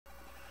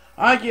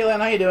Hi, Keelan.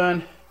 How you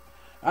doing?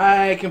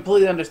 I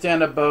completely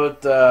understand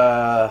about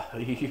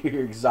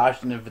your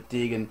exhaustion and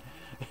fatigue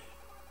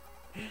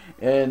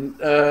and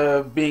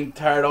being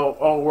tired,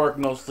 all work,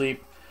 no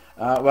sleep.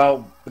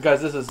 Well,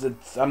 because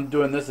I'm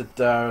doing this at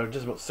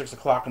just about 6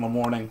 o'clock in the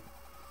morning.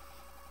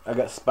 I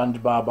got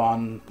SpongeBob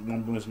on.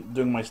 I'm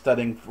doing my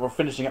studying, or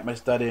finishing up my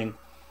studying.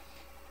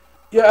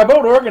 Yeah,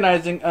 about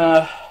organizing.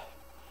 I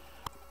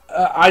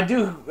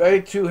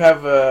too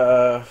have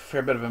a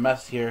fair bit of a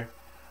mess here.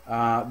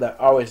 That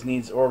always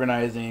needs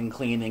organizing,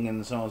 cleaning,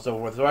 and so on and so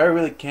forth. So I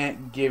really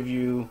can't give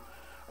you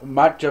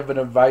much of an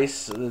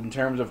advice in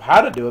terms of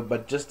how to do it,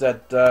 but just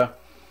that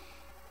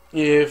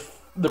if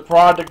the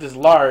project is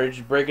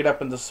large, break it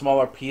up into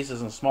smaller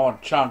pieces and smaller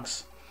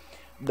chunks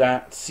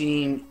that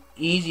seem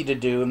easy to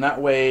do, and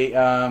that way,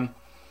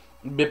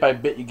 bit by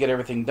bit, you get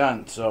everything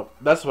done. So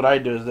that's what I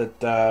do. Is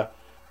that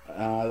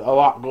a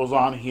lot goes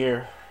on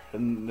here,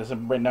 and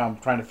right now I'm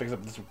trying to fix up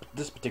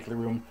this particular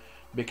room,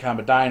 become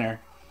a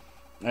diner.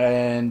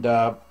 And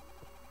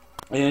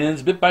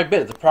it's bit by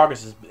bit. The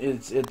progress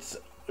is it's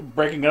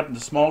breaking it up into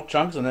small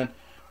chunks and then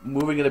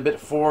moving it a bit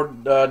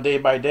forward day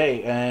by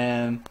day,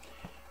 and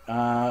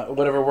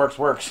whatever works.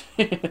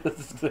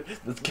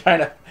 That's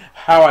kind of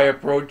how I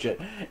approach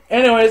it.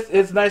 Anyways,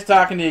 it's nice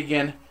talking to you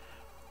again.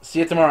 See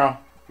you tomorrow.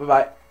 Bye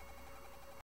bye.